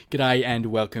G'day and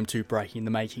welcome to Breaking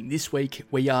the Making. This week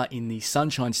we are in the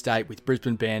Sunshine State with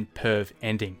Brisbane band Perve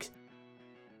Endings.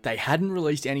 They hadn't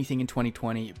released anything in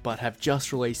 2020 but have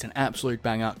just released an absolute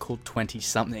banger called 20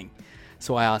 Something.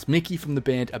 So I asked Mikki from the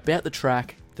band about the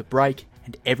track, the break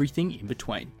and everything in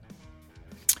between.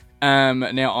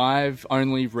 Now I've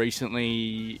only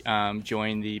recently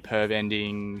joined the Perve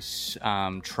Endings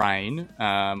train.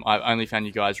 I've only found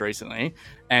you guys recently,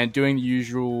 and doing the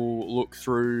usual look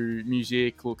through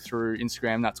music, look through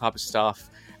Instagram, that type of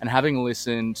stuff, and having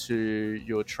listened to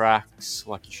your tracks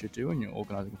like you should do when you're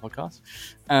organising a podcast,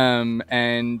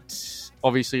 and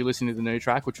obviously listening to the new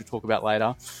track, which we'll talk about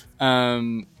later.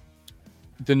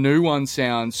 The new one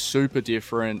sounds super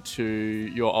different to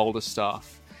your older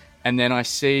stuff. And then I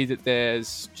see that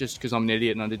there's, just because I'm an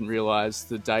idiot and I didn't realise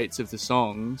the dates of the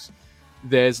songs,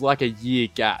 there's like a year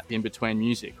gap in between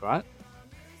music, right?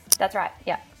 That's right,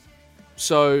 yeah.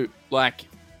 So, like,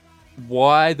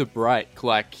 why the break?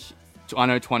 Like, I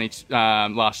know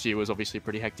last year was obviously a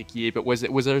pretty hectic year, but was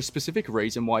there a specific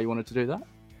reason why you wanted to do that?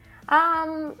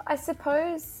 I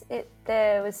suppose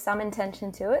there was some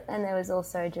intention to it, and there was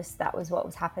also just that was what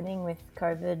was happening with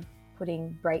COVID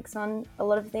putting brakes on a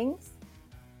lot of things.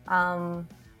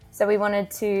 So we wanted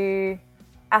to,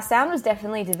 our sound was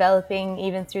definitely developing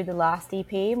even through the last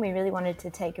EP, and we really wanted to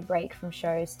take a break from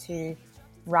shows to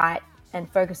write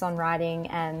and focus on writing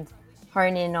and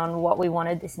hone in on what we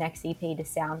wanted this next EP to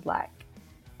sound like.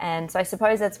 And so I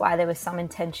suppose that's why there was some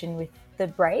intention with the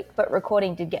break, but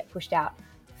recording did get pushed out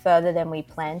further than we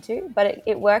planned to, but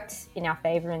it worked in our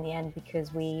favor in the end because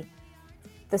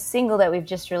the single that we've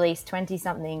just released, 20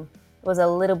 Something, was a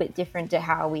little bit different to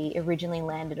how we originally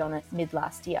landed on it mid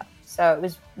last year. So it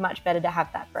was much better to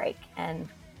have that break and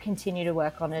continue to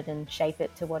work on it and shape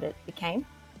it to what it became.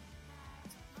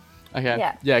 Okay.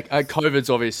 Yeah.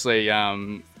 COVID's obviously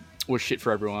was shit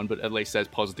for everyone, but at least there's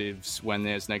positives when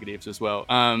there's negatives as well.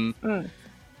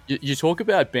 You talk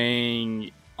about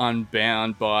being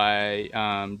unbound by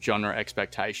genre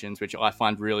expectations, which I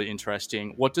find really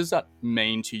interesting. What does that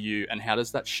mean to you, and how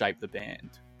does that shape the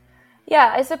band?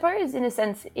 Yeah, I suppose in a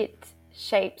sense it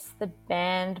shapes the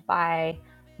band by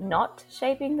not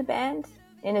shaping the band,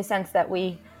 in a sense that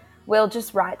we will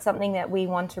just write something that we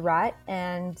want to write,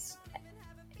 and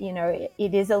you know,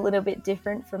 it is a little bit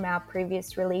different from our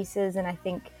previous releases, and I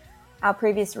think our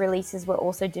previous releases were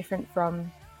also different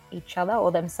from each other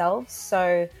or themselves.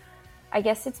 So I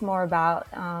guess it's more about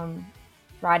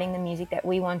writing the music that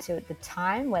we want to at the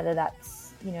time, whether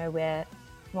that's, you know, we're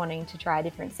wanting to try a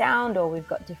different sound or we've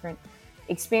got different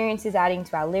experiences adding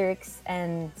to our lyrics,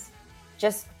 and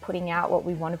just putting out what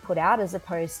we want to put out as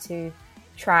opposed to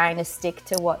trying to stick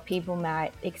to what people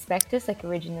might expect us. Like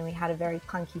originally we had a very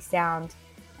punky sound,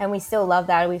 and we still love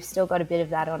that. We've still got a bit of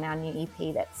that on our new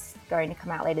EP that's going to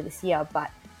come out later this year,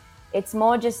 but it's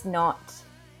more just not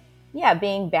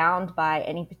being bound by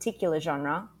any particular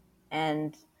genre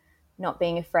and not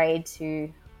being afraid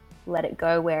to let it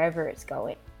go wherever it's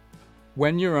going.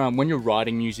 When you're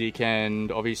writing music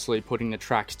and obviously putting the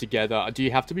tracks together, do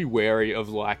you have to be wary of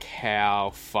like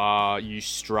how far you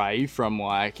stray from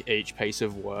like each piece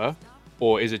of work,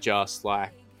 or is it just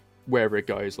like wherever it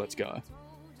goes, let's go?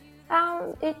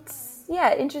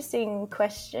 Interesting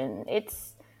question.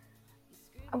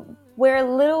 We're a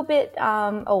little bit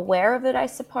aware of it, I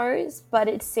suppose, but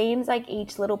it seems like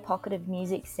each little pocket of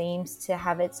music seems to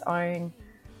have its own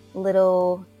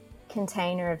little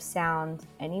container of sound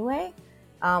anyway,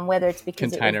 whether it's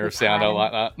because container of sound, I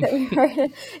like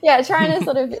that. Yeah, trying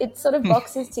to it sort of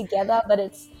boxes together, but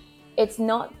it's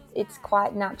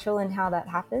quite natural in how that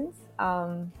happens.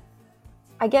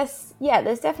 I guess,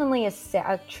 there's definitely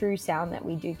a true sound that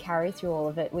we do carry through all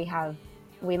of it.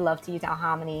 We love to use our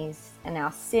harmonies and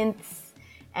our synths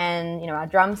and, you know, our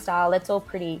drum style. That's all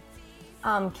pretty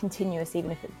continuous,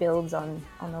 even if it builds on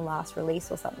the last release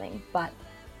or something. But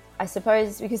I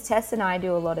suppose because Tess and I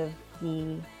do a lot of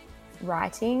the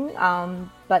writing,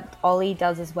 but Ollie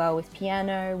does as well with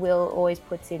piano. Will always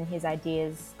puts in his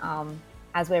ideas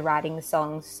as we're writing the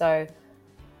songs. So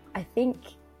I think,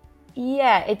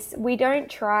 we don't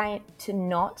try to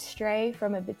not stray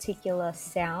from a particular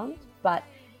sound, but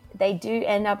they do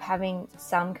end up having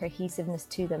some cohesiveness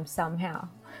to them somehow.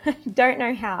 Don't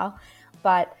know how,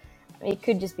 but it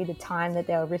could just be the time that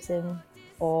they were written,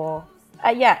 or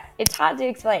it's hard to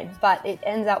explain, but it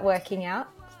ends up working out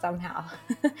somehow.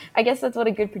 I guess that's what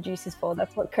a good producer's for.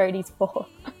 That's what Cody's for.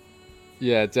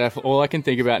 Yeah, definitely. All I can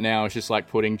think about now is just like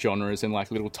putting genres in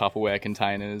like little Tupperware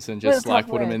containers and just like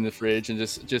put them in the fridge and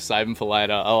just save them for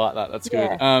later. I like that. That's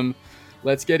good.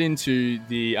 Let's get into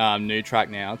the new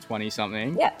track now, 20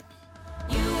 Something. Yeah.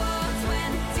 You are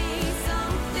 20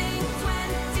 something,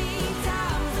 20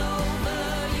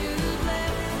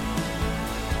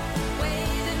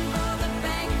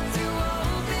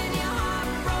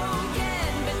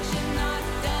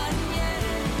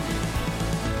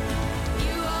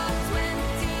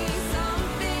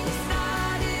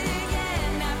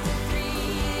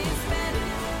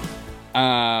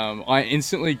 I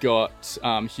instantly got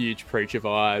huge Preacher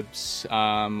vibes.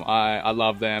 I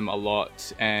love them a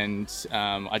lot, and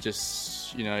I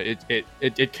just,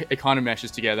 it kind of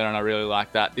meshes together, and I really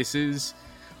like that. This is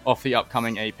off the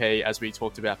upcoming EP, as we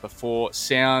talked about before.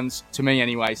 Sounds, to me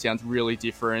anyway, sounds really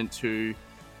different to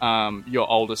your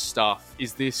older stuff.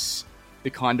 Is this the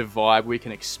kind of vibe we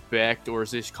can expect, or is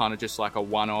this kind of just like a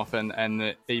one-off and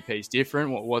the EP's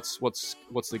different? What's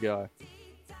the go?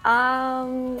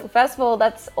 First of all,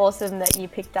 that's awesome that you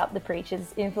picked up the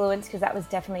Preacher's influence, because that was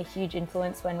definitely a huge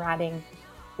influence when writing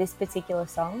this particular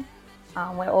song.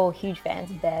 We're all huge fans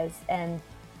of theirs, and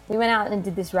we went out and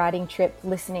did this writing trip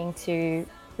listening to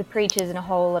the Preachers and a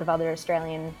whole lot of other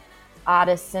Australian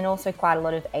artists, and also quite a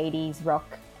lot of 80s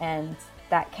rock, and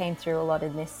that came through a lot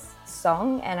in this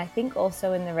song, and I think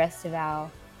also in the rest of our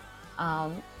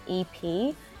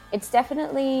EP. It's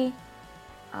definitely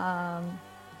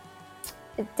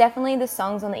the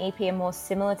songs on the EP are more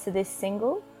similar to this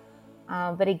single,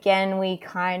 but again, we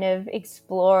kind of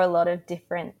explore a lot of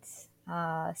different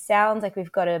sounds. Like,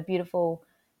 we've got a beautiful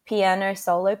piano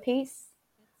solo piece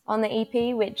on the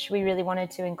EP, which we really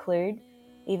wanted to include,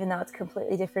 even though it's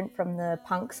completely different from the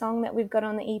punk song that we've got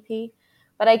on the EP.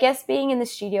 But I guess being in the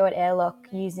studio at Airlock,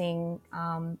 using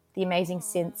the amazing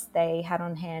synths they had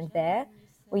on hand there,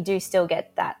 we do still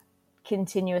get that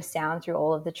continuous sound through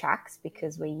all of the tracks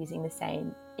because we're using the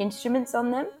same instruments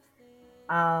on them.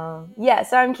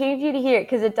 So I'm keen for you to hear it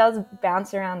because it does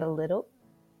bounce around a little,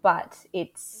 but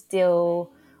it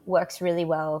still works really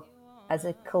well as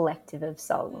a collective of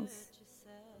songs.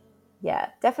 Yeah,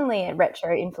 definitely a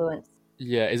retro influence.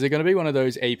 Yeah, is it going to be one of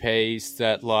those EPs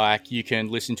that like you can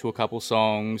listen to a couple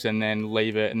songs and then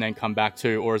leave it and then come back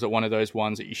to, or is it one of those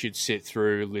ones that you should sit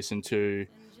through, listen to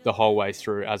the whole way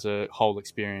through as a whole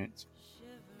experience?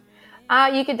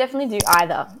 You could definitely do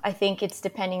either. I think it's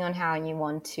depending on how you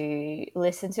want to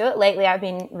listen to it. Lately, I've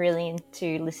been really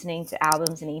into listening to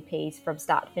albums and EPs from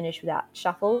start to finish without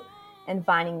shuffle, and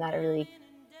finding that a really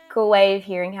cool way of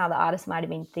hearing how the artist might have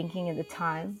been thinking at the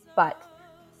time. But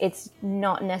it's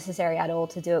not necessary at all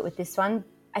to do it with this one.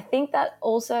 I think that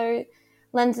also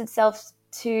lends itself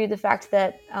to the fact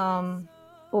that,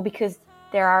 because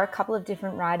there are a couple of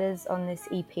different writers on this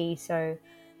EP, so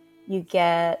you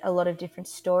get a lot of different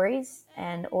stories,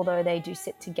 and although they do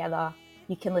sit together,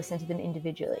 you can listen to them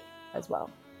individually as well.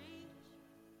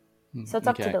 So it's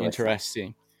up to the listener.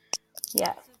 Interesting.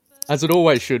 Yeah. As it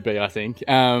always should be, I think.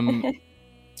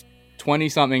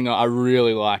 20-something, I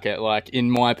really like it. Like, in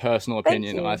my personal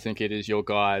opinion, I think it is your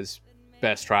guys'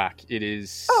 best track. It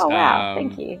is... Oh, wow.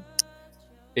 Thank you.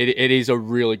 It is a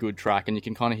really good track, and you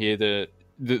can kind of hear the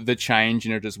change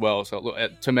in it as well. So,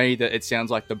 look, to me, that it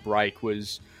sounds like the break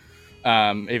was...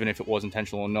 even if it was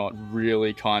intentional or not,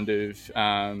 really kind of,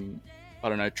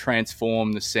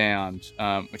 transform the sound,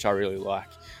 which I really like.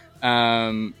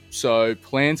 So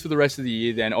plans for the rest of the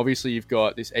year then, obviously you've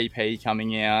got this EP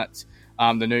coming out,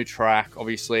 the new track,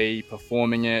 obviously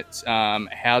performing it.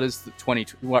 How does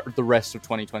the rest of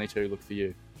 2022 look for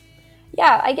you?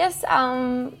 Yeah, I guess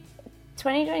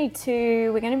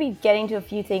 2022, we're going to be getting to a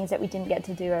few things that we didn't get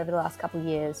to do over the last couple of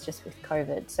years just with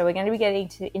COVID. So we're going to be getting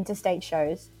to interstate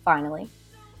shows, finally,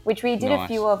 which we did a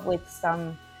few of with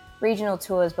some regional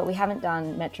tours, but we haven't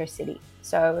done Metro City.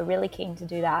 So we're really keen to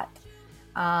do that.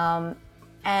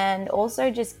 And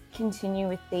also just continue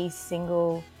with these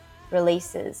single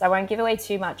releases. I won't give away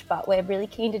too much, but we're really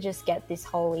keen to just get this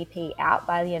whole EP out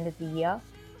by the end of the year,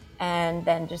 and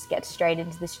then just get straight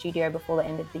into the studio before the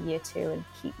end of the year too, and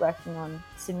keep working on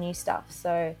some new stuff.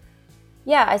 So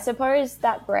yeah, I suppose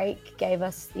that break gave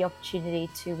us the opportunity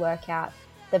to work out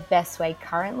the best way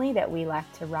currently that we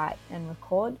like to write and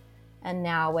record. And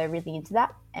now we're really into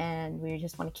that, and we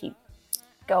just want to keep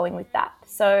going with that.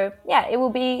 So yeah, it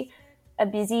will be a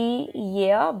busy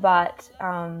year, but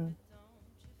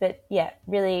yeah,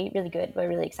 really, really good. We're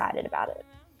really excited about it.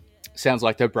 Sounds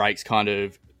like the breaks kind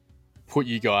of put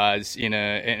you guys in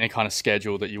a kind of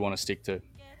schedule that you want to stick to.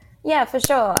 Yeah, for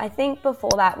sure. I think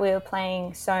before that we were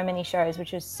playing so many shows,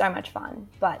 which was so much fun,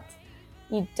 but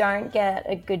you don't get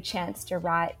a good chance to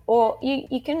write, or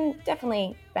you can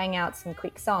definitely bang out some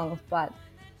quick songs, but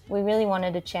we really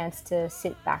wanted a chance to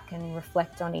sit back and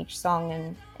reflect on each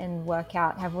song and work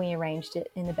out, have we arranged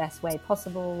it in the best way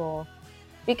possible, or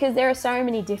because there are so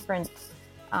many different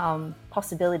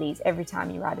possibilities every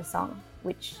time you write a song,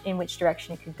 in which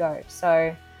direction it could go.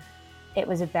 So it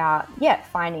was about,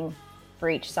 finding for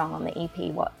each song on the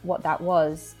EP what that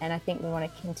was. And I think we want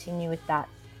to continue with that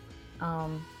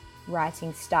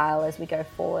writing style as we go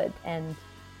forward. And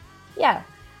yeah,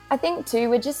 I think too,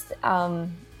 we're just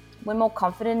we're more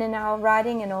confident in our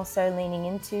writing and also leaning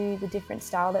into the different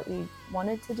style that we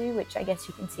wanted to do, which I guess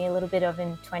you can see a little bit of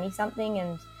in 20-something,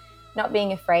 and not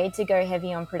being afraid to go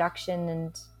heavy on production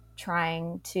and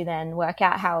trying to then work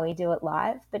out how we do it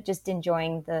live, but just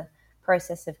enjoying the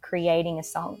process of creating a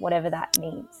song, whatever that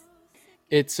means.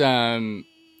 It's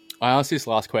I asked this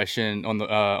last question on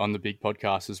the big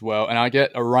podcast as well, and I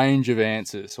get a range of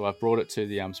answers. So I've brought it to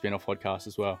the spin-off podcast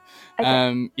as well.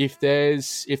 Okay. If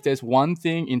there's one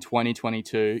thing in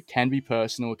 2022, can be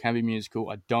personal, can be musical,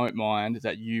 I don't mind,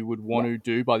 that you would want to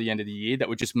do by the end of the year that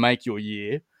would just make your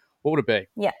year, what would it be?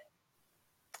 Yeah.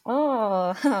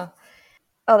 Oh,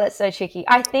 oh, that's so tricky.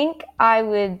 I think I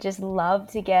would just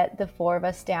love to get the four of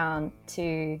us down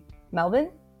to Melbourne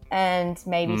and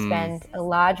maybe spend a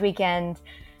large weekend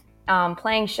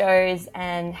playing shows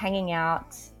and hanging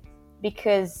out,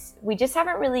 because we just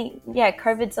haven't really,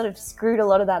 COVID sort of screwed a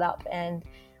lot of that up, and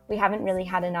we haven't really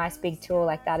had a nice big tour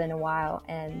like that in a while.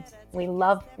 And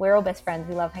we're all best friends.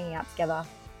 We love hanging out together.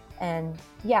 And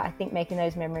yeah, I think making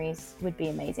those memories would be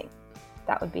amazing.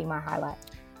 That would be my highlight.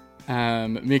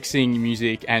 Mixing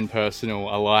music and personal,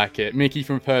 I like it. Mikki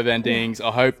from Perve Endings. I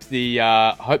hope the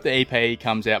EP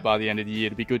comes out by the end of the year.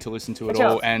 It'd be good to listen to it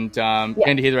all, and to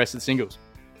hear the rest of the singles.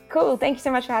 Cool. Thank you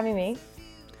so much for having me.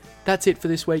 That's it for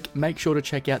this week. Make sure to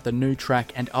check out the new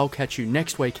track, and I'll catch you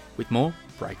next week with more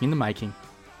Breaking the Making.